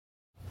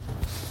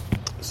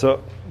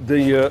So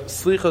the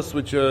slichos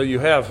which you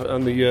have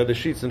on the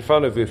sheets in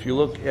front of you, if you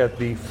look at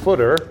the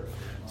footer,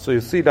 so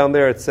you see down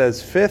there it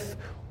says 5th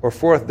or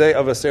 4th day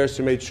of Aseret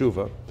Shemei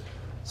Tshuva.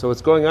 So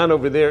what's going on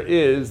over there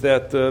is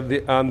that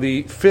on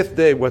the 5th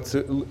day,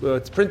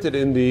 it's printed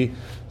in the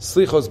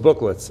slichos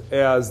booklets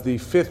as the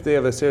 5th day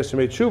of Aseret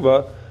Shemei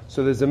Tshuva.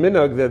 So there's a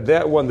minhag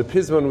that one, the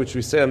pismon which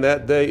we say on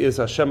that day is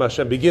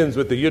Hashem begins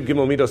with the Yud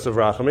Gimel Midos of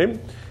Rachamim.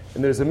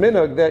 And there's a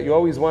minhag that you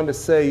always want to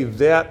say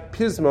that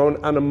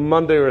pismon on a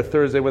Monday or a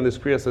Thursday when there's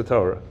Kriyas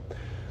HaTorah.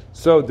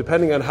 So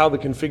depending on how the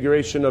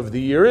configuration of the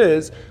year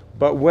is,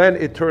 but when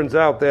it turns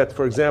out that,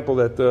 for example,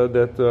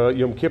 that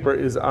Yom Kippur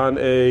is on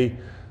a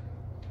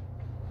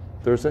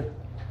Thursday?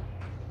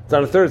 It's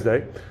on a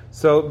Thursday.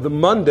 So the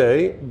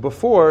Monday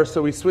before,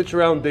 so we switch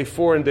around day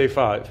 4 and day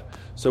 5.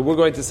 So we're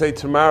going to say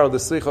tomorrow the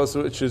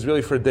slichos, which is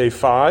really for day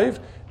 5.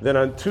 Then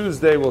on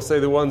Tuesday we'll say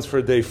the ones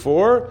for day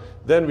 4.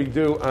 Then we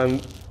do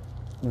on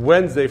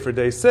Wednesday for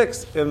day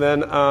 6, and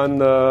then on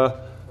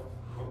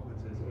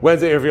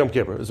Wednesday, Erev Yom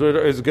Kippur. So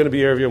it's going to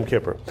be Erev Yom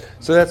Kippur.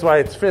 So that's why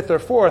it's 5th or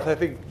 4th. I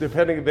think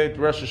depending,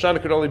 Rosh Hashanah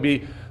could only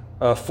be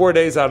 4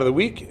 days out of the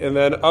week, and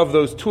then of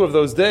those 2 of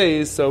those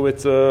days, so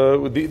it's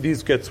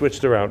these get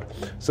switched around.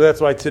 So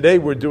that's why today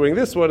we're doing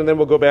this one, and then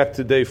we'll go back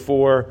to day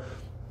 4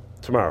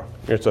 tomorrow.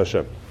 Yirtzeh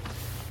Hashem.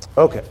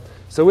 Okay.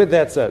 So with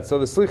that said, so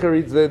the Slicha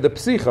reads the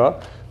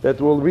Psicha that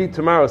we'll read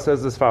tomorrow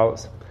says as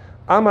follows.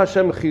 Am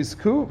Hashem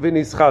chizku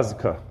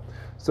v'nischazka.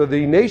 So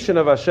the nation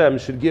of Hashem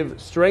should give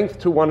strength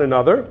to one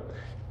another,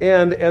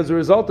 and as a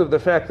result of the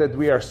fact that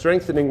we are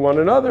strengthening one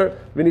another,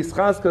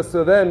 v'nischazka,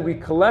 so then we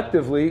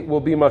collectively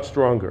will be much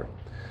stronger.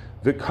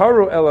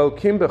 V'karu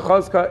Elokim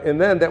b'chazka,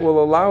 and then that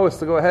will allow us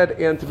to go ahead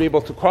and to be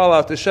able to call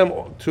out to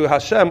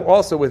Hashem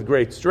also with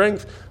great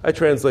strength. I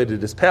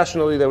translated this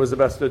passionately. That was the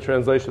best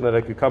translation that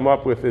I could come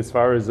up with as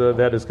far as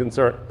that is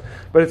concerned.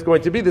 But it's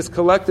going to be this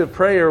collective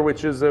prayer,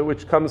 which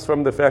comes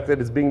from the fact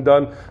that it's being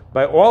done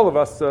by all of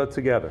us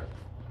together.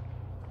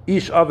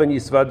 Ish aven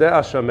yisvadeh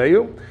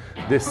ashameyu.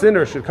 The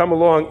sinner should come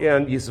along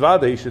and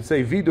yisvadeh, he should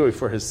say vidui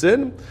for his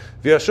sin.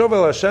 V'yashov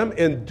el Hashem,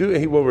 and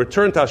he will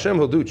return to Hashem,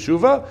 he'll do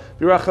tshuva.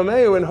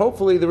 V'rachameyu, and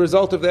hopefully the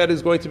result of that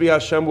is going to be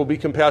Hashem will be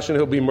compassionate,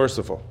 he'll be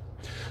merciful.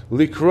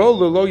 Likro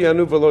lo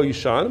yanu v'lo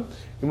yishan.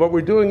 And what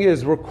we're doing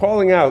is we're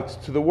calling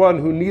out to the one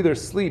who neither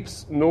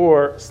sleeps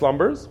nor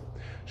slumbers.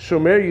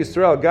 Shomer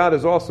Yisrael, God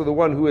is also the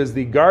one who is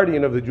the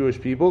guardian of the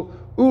Jewish people.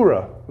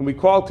 Ura, and we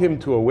called him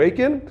to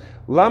awaken.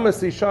 Lama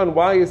Sishan,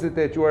 why is it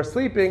that you are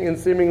sleeping and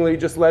seemingly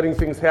just letting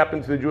things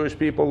happen to the Jewish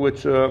people,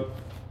 which are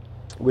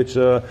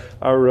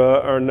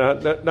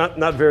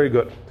not very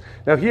good.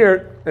 Now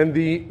here, in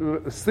the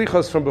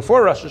slichos from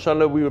before Rosh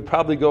Hashanah, we would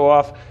probably go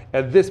off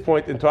at this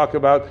point and talk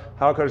about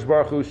how HaKadosh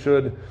Baruch Hu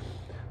should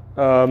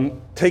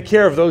take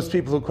care of those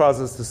people who cause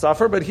us to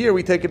suffer, but here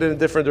we take it in a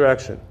different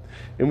direction.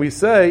 And we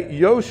say,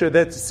 Yosher,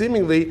 that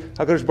seemingly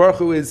HaKadosh Baruch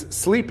Hu is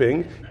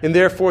sleeping, and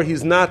therefore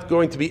he's not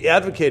going to be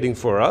advocating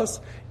for us,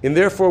 and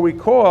therefore we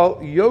call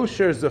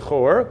Yosher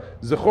Zechor.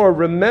 Zechor,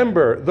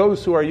 remember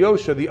those who are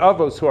Yosher, the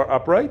Avos who are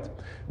upright,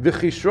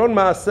 V'chishron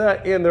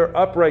Maaseh, and their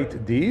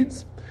upright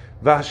deeds,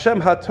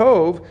 V'Hashem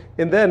Hatov,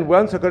 and then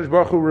once HaKadosh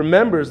Baruch Hu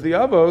remembers the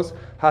Avos,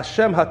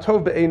 Hashem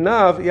Hatov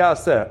Be'einav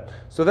Yaseh.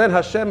 So then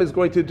Hashem is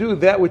going to do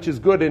that which is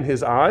good in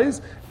His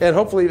eyes, and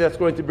hopefully that's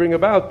going to bring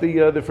about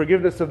the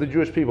forgiveness of the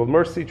Jewish people,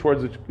 mercy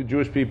towards the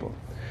Jewish people.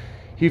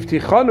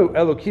 Hivtichanu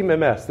Elokim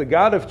Emes, the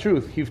God of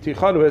truth,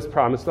 Hivtichanu has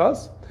promised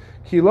us,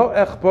 Kilo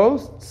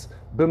Echposts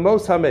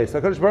B'mos Hames.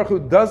 HaKadosh Baruch Hu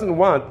doesn't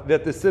want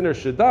that the sinner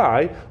should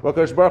die. What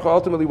HaKadosh Baruch Hu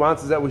ultimately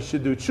wants is that we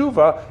should do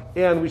tshuva,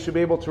 and we should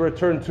be able to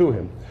return to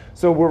Him.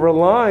 So we're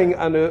relying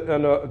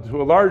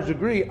to a large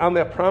degree on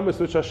that promise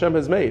which Hashem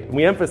has made. And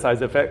we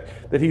emphasize the fact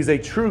that He's a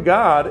true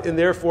God, and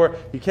therefore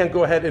He can't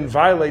go ahead and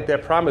violate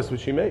that promise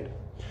which He made.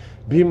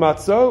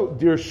 B'himatzo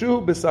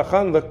dirshu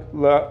b'sachan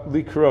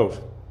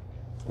likrov.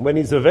 When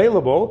He's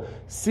available,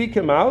 seek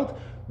Him out,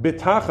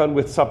 bitachan,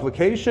 with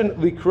supplication,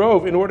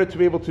 likrov, in order to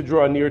be able to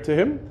draw near to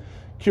Him.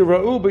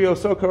 Kira'u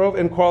b'yoso karov,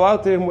 and call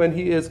out to Him when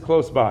He is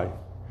close by.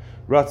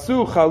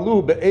 Ratzu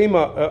chalu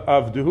be'ema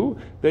avduhu,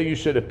 that you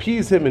should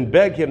appease Him and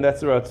beg Him.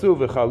 That's ratzu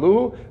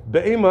v'chalu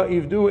be'ema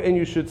ivdu, and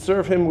you should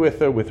serve Him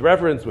with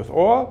reverence, with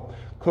awe.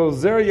 Kol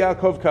zer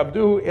Yaakov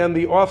kabduhu, and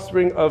the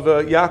offspring of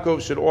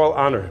Yaakov should all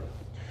honor Him.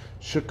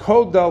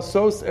 Shekod dal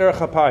sos erech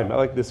hapayim. I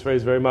like this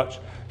phrase very much.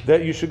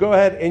 That you should go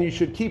ahead and you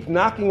should keep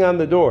knocking on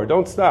the door.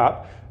 Don't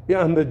stop.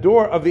 On the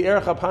door of the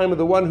erech hapayim, of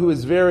the one who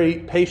is very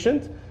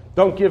patient.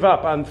 Don't give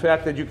up on the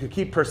fact that you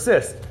could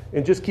persist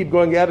and just keep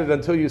going at it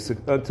until you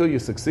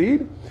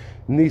succeed.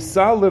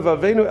 Nisal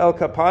levavenu el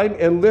kapayim,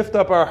 and lift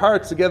up our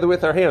hearts together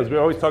with our hands. We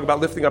always talk about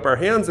lifting up our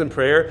hands in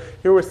prayer.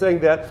 Here we're saying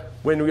that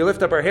when we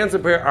lift up our hands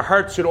in prayer, our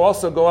hearts should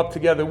also go up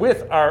together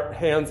with our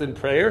hands in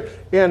prayer,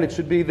 and it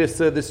should be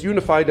this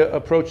unified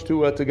approach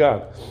to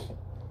God.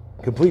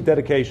 Complete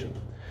dedication.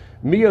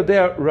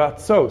 Miyodeh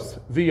ratzos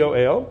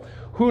v'yoel.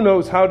 Who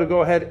knows how to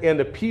go ahead and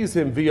appease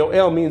Him?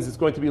 V'yoel means it's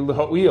going to be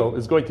l'ho'il,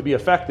 it's going to be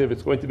effective,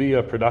 it's going to be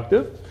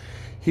productive.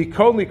 He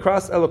kol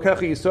nikras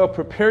elokecha Yisrael,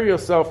 prepare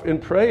yourself in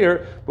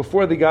prayer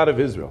before the God of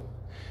Israel.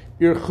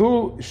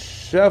 Irchu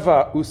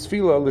sheva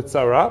usfila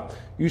litzara.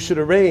 You should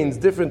arrange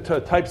different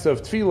types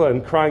of tefillah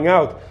and crying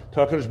out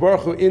to HaKadosh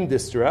Baruch Hu in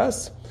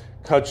distress.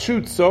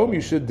 Kachut Tzom,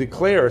 you should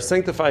declare or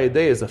sanctify a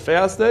day as a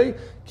fast day.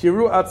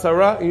 Kiru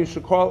Atzara, and you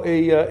should call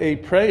a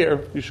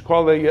prayer, you should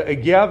call a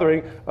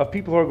gathering of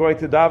people who are going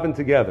to daven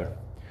together.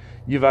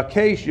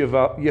 Yivakesh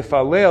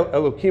Yefalel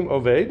Elokim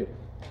Oved,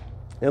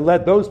 and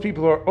let those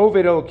people who are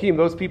Oved Elokim,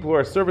 those people who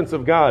are servants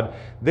of God,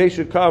 they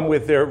should come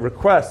with their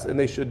requests and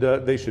they should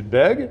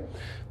beg.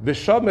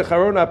 V'shab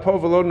Mecharon Apo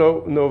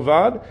V'lo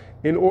Novad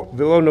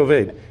V'lo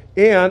Noved.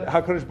 And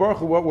HaKadosh Baruch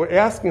Hu, what we're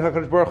asking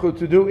HaKadosh Baruch Hu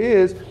to do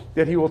is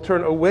that He will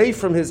turn away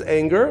from His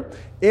anger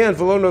and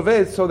v'lo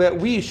noved, so that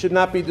we should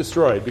not be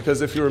destroyed.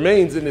 Because if He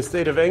remains in a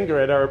state of anger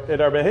at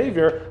our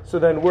behavior, so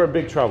then we're in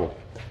big trouble.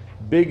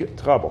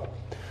 Big trouble.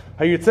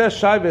 Hayitzeh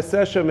shai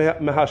v'sesha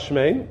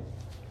mehashmein.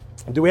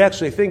 Do we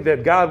actually think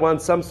that God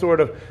wants some sort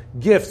of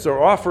gifts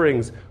or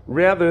offerings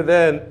rather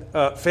than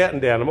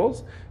fattened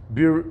animals?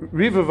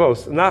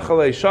 Rivavos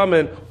nachalei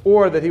shaman,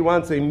 or that He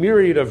wants a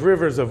myriad of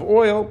rivers of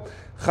oil?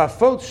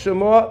 Chafot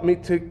shema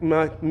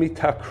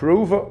mitakruvas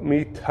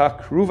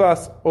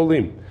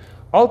olim.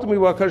 Ultimately,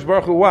 what HaKadosh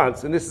Baruch Hu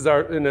wants, and this is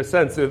in a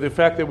sense, the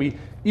fact that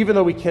even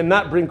though we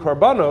cannot bring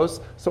karbanos,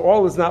 so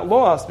all is not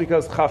lost,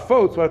 because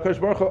chafot, what HaKadosh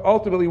Baruch Hu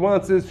ultimately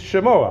wants is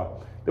shemoah,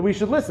 that we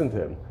should listen to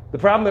Him. The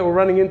problem that we're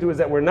running into is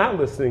that we're not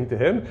listening to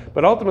Him,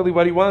 but ultimately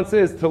what He wants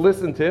is to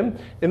listen to Him,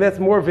 and that's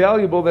more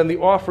valuable than the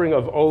offering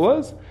of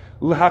olas.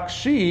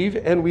 L'hakshiv,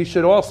 and we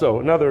should also,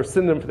 another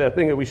synonym for that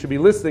thing, that we should be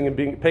listening and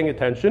paying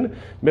attention.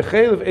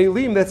 Mechelev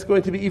elim, that's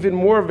going to be even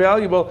more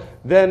valuable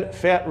than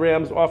fat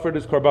rams offered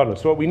as korbanos.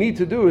 So what we need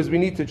to do is we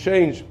need to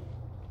change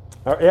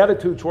our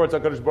attitude towards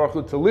HaKadosh Baruch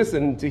Hu to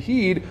listen, to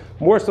heed,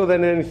 more so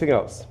than anything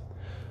else.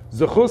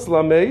 Zechus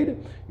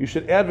lamed, you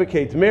should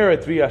advocate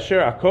merit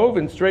v'yasher akov,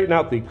 and straighten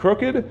out the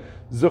crooked.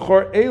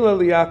 Zechor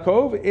Eila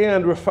liYaakov,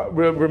 and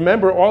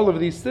remember all of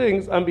these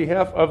things on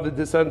behalf of the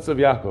descendants of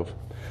Yaakov.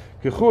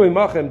 And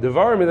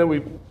then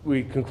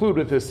we conclude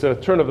with this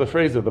turn of the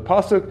phrase of the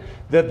pasuk,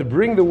 that to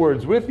bring the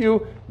words with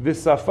you,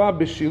 v'safa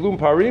b'shilum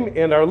parim,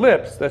 and our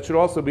lips. That should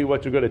also be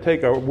what you're going to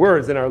take, our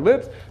words and our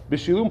lips,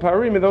 b'shilum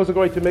parim, and those are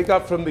going to make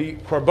up from the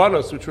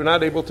korbanos which we're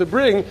not able to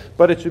bring,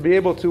 but it should be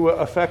able to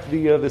affect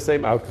the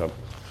same outcome.